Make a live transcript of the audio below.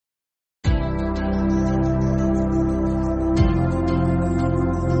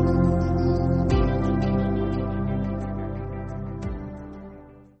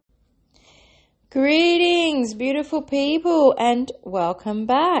beautiful people, and welcome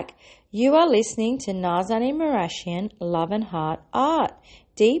back. You are listening to Nazani Marashian Love and Heart Art,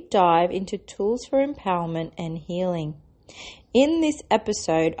 deep dive into tools for empowerment and healing. In this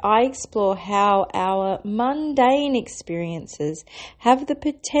episode, I explore how our mundane experiences have the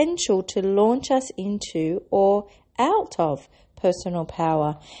potential to launch us into or out of personal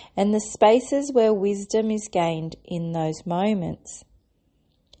power and the spaces where wisdom is gained in those moments.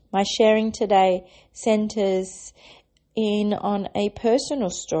 My sharing today centers in on a personal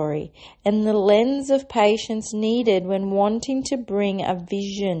story and the lens of patience needed when wanting to bring a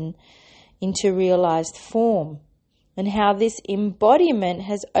vision into realized form, and how this embodiment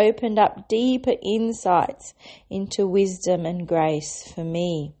has opened up deeper insights into wisdom and grace for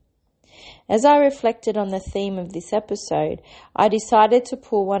me. As I reflected on the theme of this episode, I decided to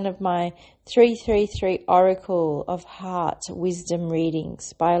pull one of my 333 Oracle of Heart wisdom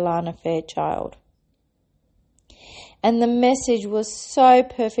readings by Alana Fairchild. And the message was so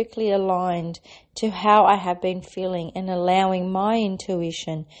perfectly aligned to how I have been feeling and allowing my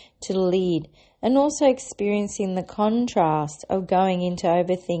intuition to lead, and also experiencing the contrast of going into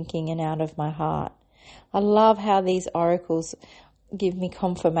overthinking and out of my heart. I love how these oracles give me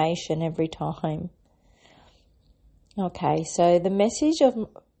confirmation every time. Okay, so the message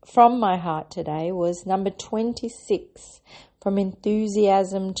from my heart today was number 26, from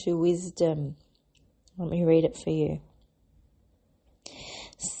enthusiasm to wisdom. Let me read it for you.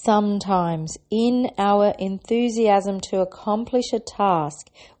 Sometimes in our enthusiasm to accomplish a task,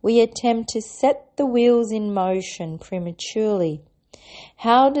 we attempt to set the wheels in motion prematurely.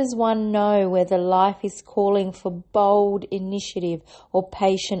 How does one know whether life is calling for bold initiative or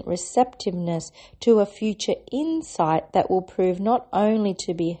patient receptiveness to a future insight that will prove not only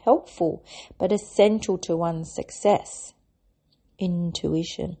to be helpful, but essential to one's success?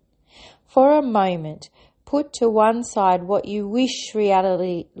 Intuition. For a moment, put to one side what you wish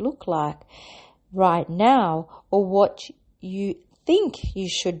reality looked like right now, or what you think you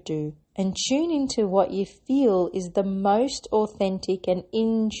should do, and tune into what you feel is the most authentic and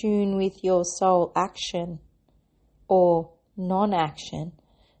in tune with your soul action or non-action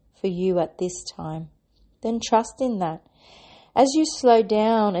for you at this time. Then trust in that. As you slow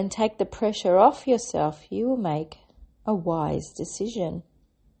down and take the pressure off yourself, you will make a wise decision.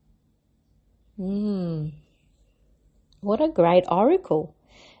 What a great oracle,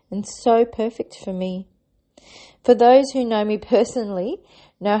 and so perfect for me. For those who know me personally,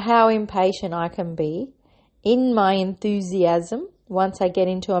 know how impatient I can be in my enthusiasm once I get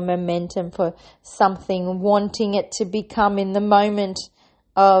into a momentum for something, wanting it to become in the moment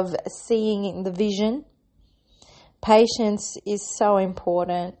of seeing the vision. Patience is so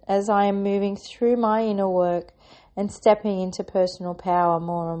important as I am moving through my inner work and stepping into personal power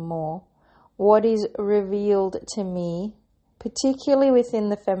more and more. What is revealed to me, particularly within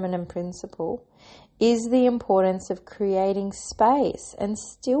the feminine principle, is the importance of creating space and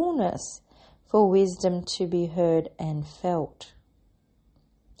stillness for wisdom to be heard and felt.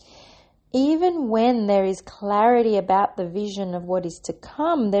 Even when there is clarity about the vision of what is to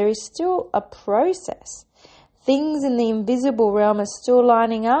come, there is still a process. Things in the invisible realm are still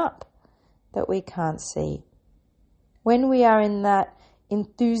lining up that we can't see. When we are in that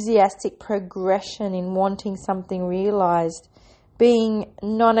enthusiastic progression in wanting something realized, being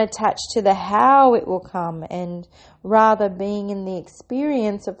non-attached to the how it will come, and rather being in the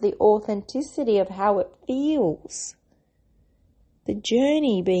experience of the authenticity of how it feels. The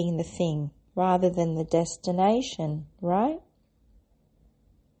journey being the thing rather than the destination, right?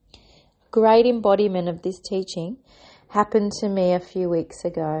 A great embodiment of this teaching happened to me a few weeks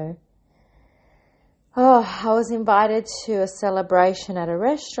ago. I was invited to a celebration at a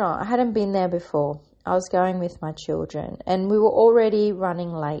restaurant. I hadn't been there before. I was going with my children and we were already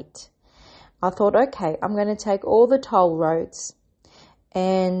running late. I thought, okay, I'm going to take all the toll roads,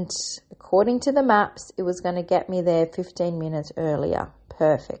 and according to the maps, it was going to get me there 15 minutes earlier.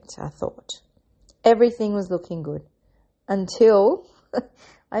 Perfect, I thought. Everything was looking good until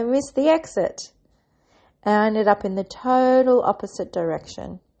I missed the exit. And I ended up in the total opposite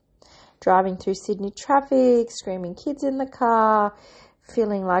direction. Driving through Sydney traffic, screaming kids in the car,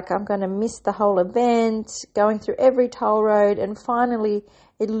 feeling like I'm going to miss the whole event, going through every toll road, and finally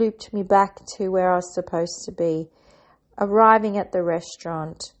it looped me back to where I was supposed to be, arriving at the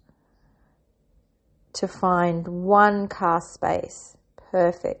restaurant to find one car space.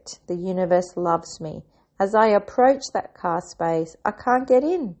 Perfect. The universe loves me. As I approach that car space, I can't get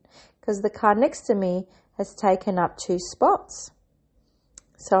in because the car next to me has taken up 2 spots.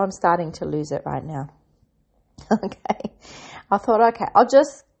 So I'm starting to lose it right now. Okay. I thought, okay, I'll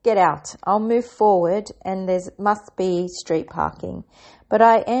just get out. I'll move forward and there must be street parking. But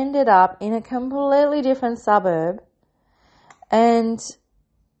I ended up in a completely different suburb and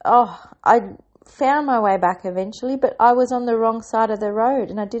I found my way back eventually, but I was on the wrong side of the road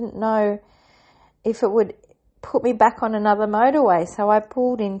and I didn't know if it would put me back on another motorway. So I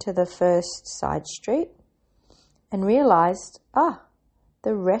pulled into the first side street and realised,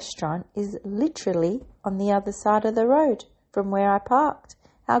 the restaurant is literally on the other side of the road from where I parked.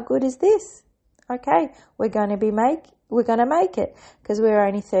 How good is this? Okay, we're going to make it because we're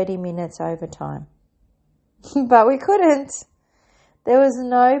only 30 minutes over time. But we couldn't. There was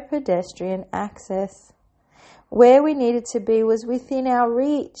no pedestrian access. Where we needed to be was within our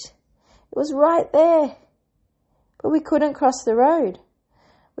reach. It was right there. But we couldn't cross the road.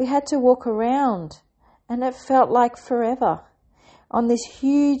 We had to walk around, and it felt like forever. On this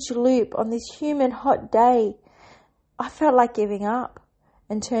huge loop, on this humid hot day, I felt like giving up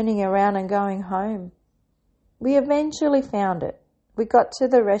and turning around and going home. We eventually found it. We got to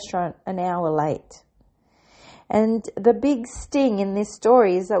the restaurant an hour late. And the big sting in this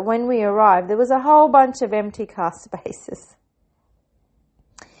story is that when we arrived, there was a whole bunch of empty car spaces.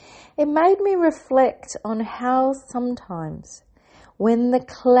 It made me reflect on how sometimes when the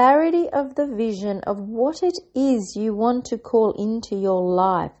clarity of the vision of what it is you want to call into your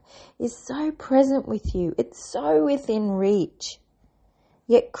life is so present with you, it's so within reach,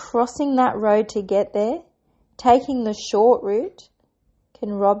 yet crossing that road to get there, taking the short route,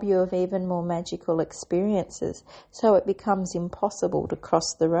 can rob you of even more magical experiences, so it becomes impossible to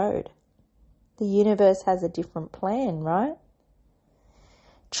cross the road. The universe has a different plan, right?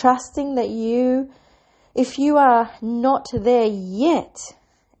 Trusting that if you are not there yet,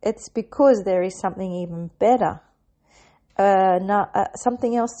 it's because there is something even better,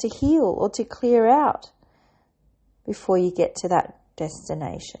 something else to heal or to clear out before you get to that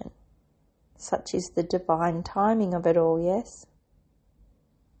destination. Such is the divine timing of it all, yes?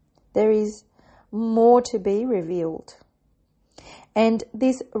 There is more to be revealed. And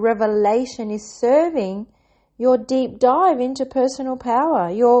this revelation is serving your deep dive into personal power,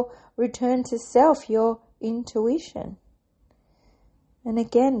 your return to self, your intuition. And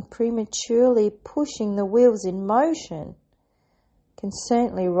again, prematurely pushing the wheels in motion can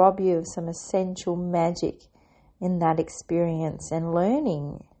certainly rob you of some essential magic in that experience and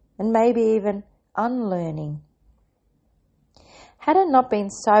learning, and maybe even unlearning. Had it not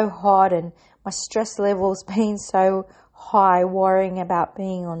been so hot and my stress levels been so high worrying about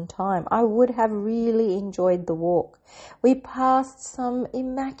being on time, I would have really enjoyed the walk. We passed some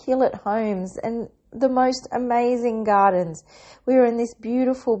immaculate homes and the most amazing gardens. We were in this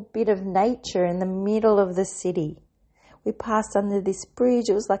beautiful bit of nature in the middle of the city. We passed under this bridge.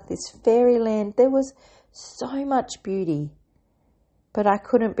 It was like this fairyland. There was so much beauty, but I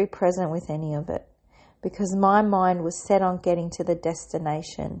couldn't be present with any of it because my mind was set on getting to the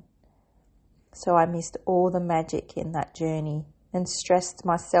destination. So I missed all the magic in that journey and stressed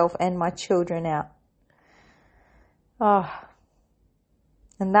myself and my children out.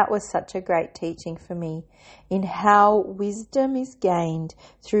 And that was such a great teaching for me in how wisdom is gained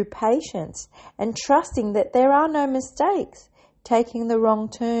through patience and trusting that there are no mistakes. Taking the wrong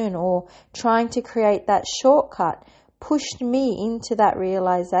turn or trying to create that shortcut pushed me into that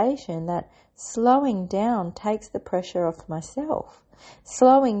realization that slowing down takes the pressure off myself.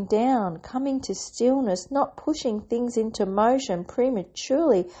 Slowing down, coming to stillness, not pushing things into motion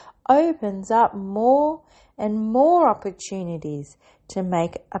prematurely opens up more and more opportunities to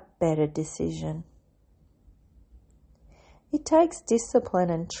make a better decision. It takes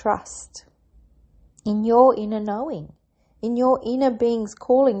discipline and trust in your inner knowing, in your inner being's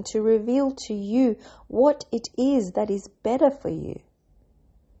calling to reveal to you what it is that is better for you.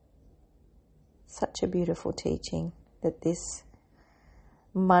 Such a beautiful teaching that this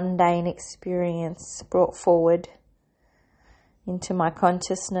mundane experience brought forward into my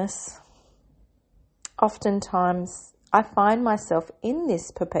consciousness. Oftentimes, I find myself in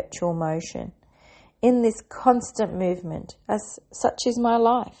this perpetual motion, in this constant movement, as such is my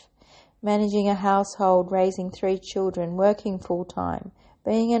life. Managing a household, raising 3 children, working full-time,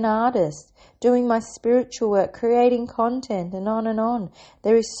 being an artist, doing my spiritual work, creating content, and on and on.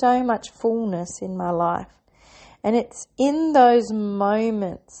 There is so much fullness in my life. And it's in those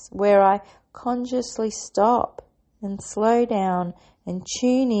moments where I consciously stop and slow down and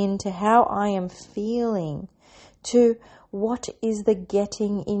tune in to how I am feeling, to what is the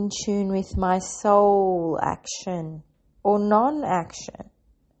getting in tune with my soul action or non-action.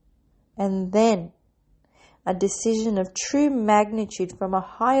 And then a decision of true magnitude from a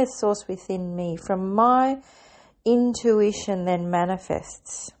higher source within me, from my intuition then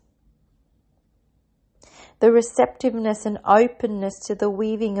manifests. The receptiveness and openness to the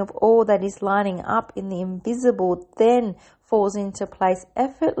weaving of all that is lining up in the invisible then falls into place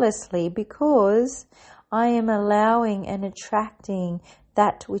effortlessly, because I am allowing and attracting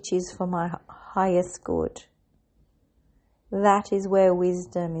that which is for my highest good. That is where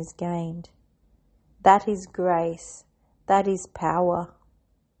wisdom is gained. That is grace. That is power.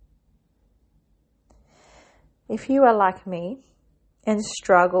 If you are like me and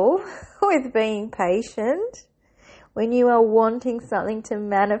struggle with being patient, when you are wanting something to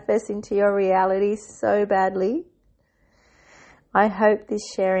manifest into your reality so badly, I hope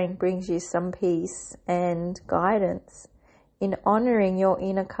this sharing brings you some peace and guidance in honouring your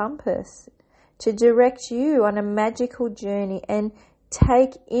inner compass to direct you on a magical journey and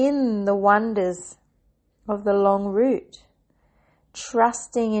take in the wonders of the long route,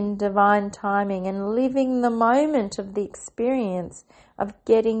 trusting in divine timing and living the moment of the experience of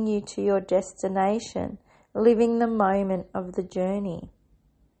getting you to your destination, living the moment of the journey.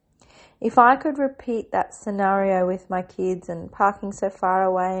 If I could repeat that scenario with my kids and parking so far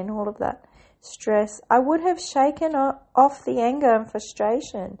away and all of that stress, I would have shaken off the anger and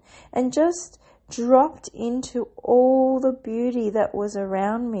frustration and just dropped into all the beauty that was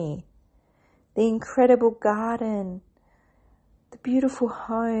around me. The incredible garden, the beautiful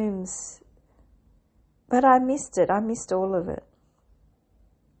homes. But I missed it. I missed all of it.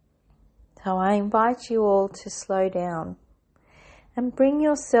 So I invite you all to slow down and bring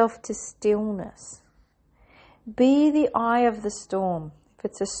yourself to stillness. Be the eye of the storm if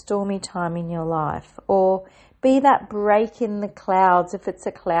it's a stormy time in your life, or be that break in the clouds if it's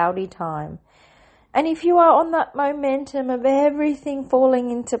a cloudy time. And if you are on that momentum of everything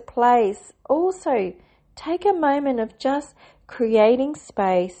falling into place, also take a moment of just creating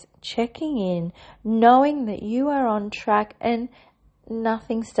space, checking in, knowing that you are on track and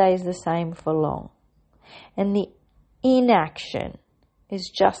nothing stays the same for long. And the inaction is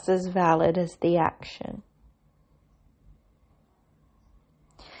just as valid as the action.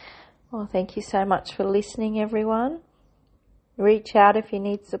 Well, thank you so much for listening, everyone. Reach out if you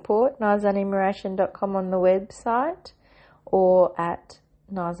need support, nazaninmirashian.com on the website, or at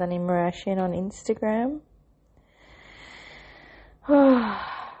nazaninmirashian on Instagram. Well,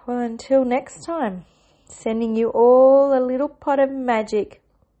 until next time, sending you all a little pot of magic,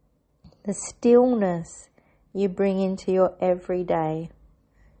 the stillness you bring into your everyday.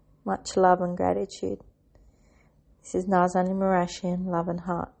 Much love and gratitude. This is Nazanin Mirashian, Love and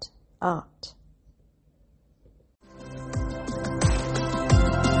Heart Art.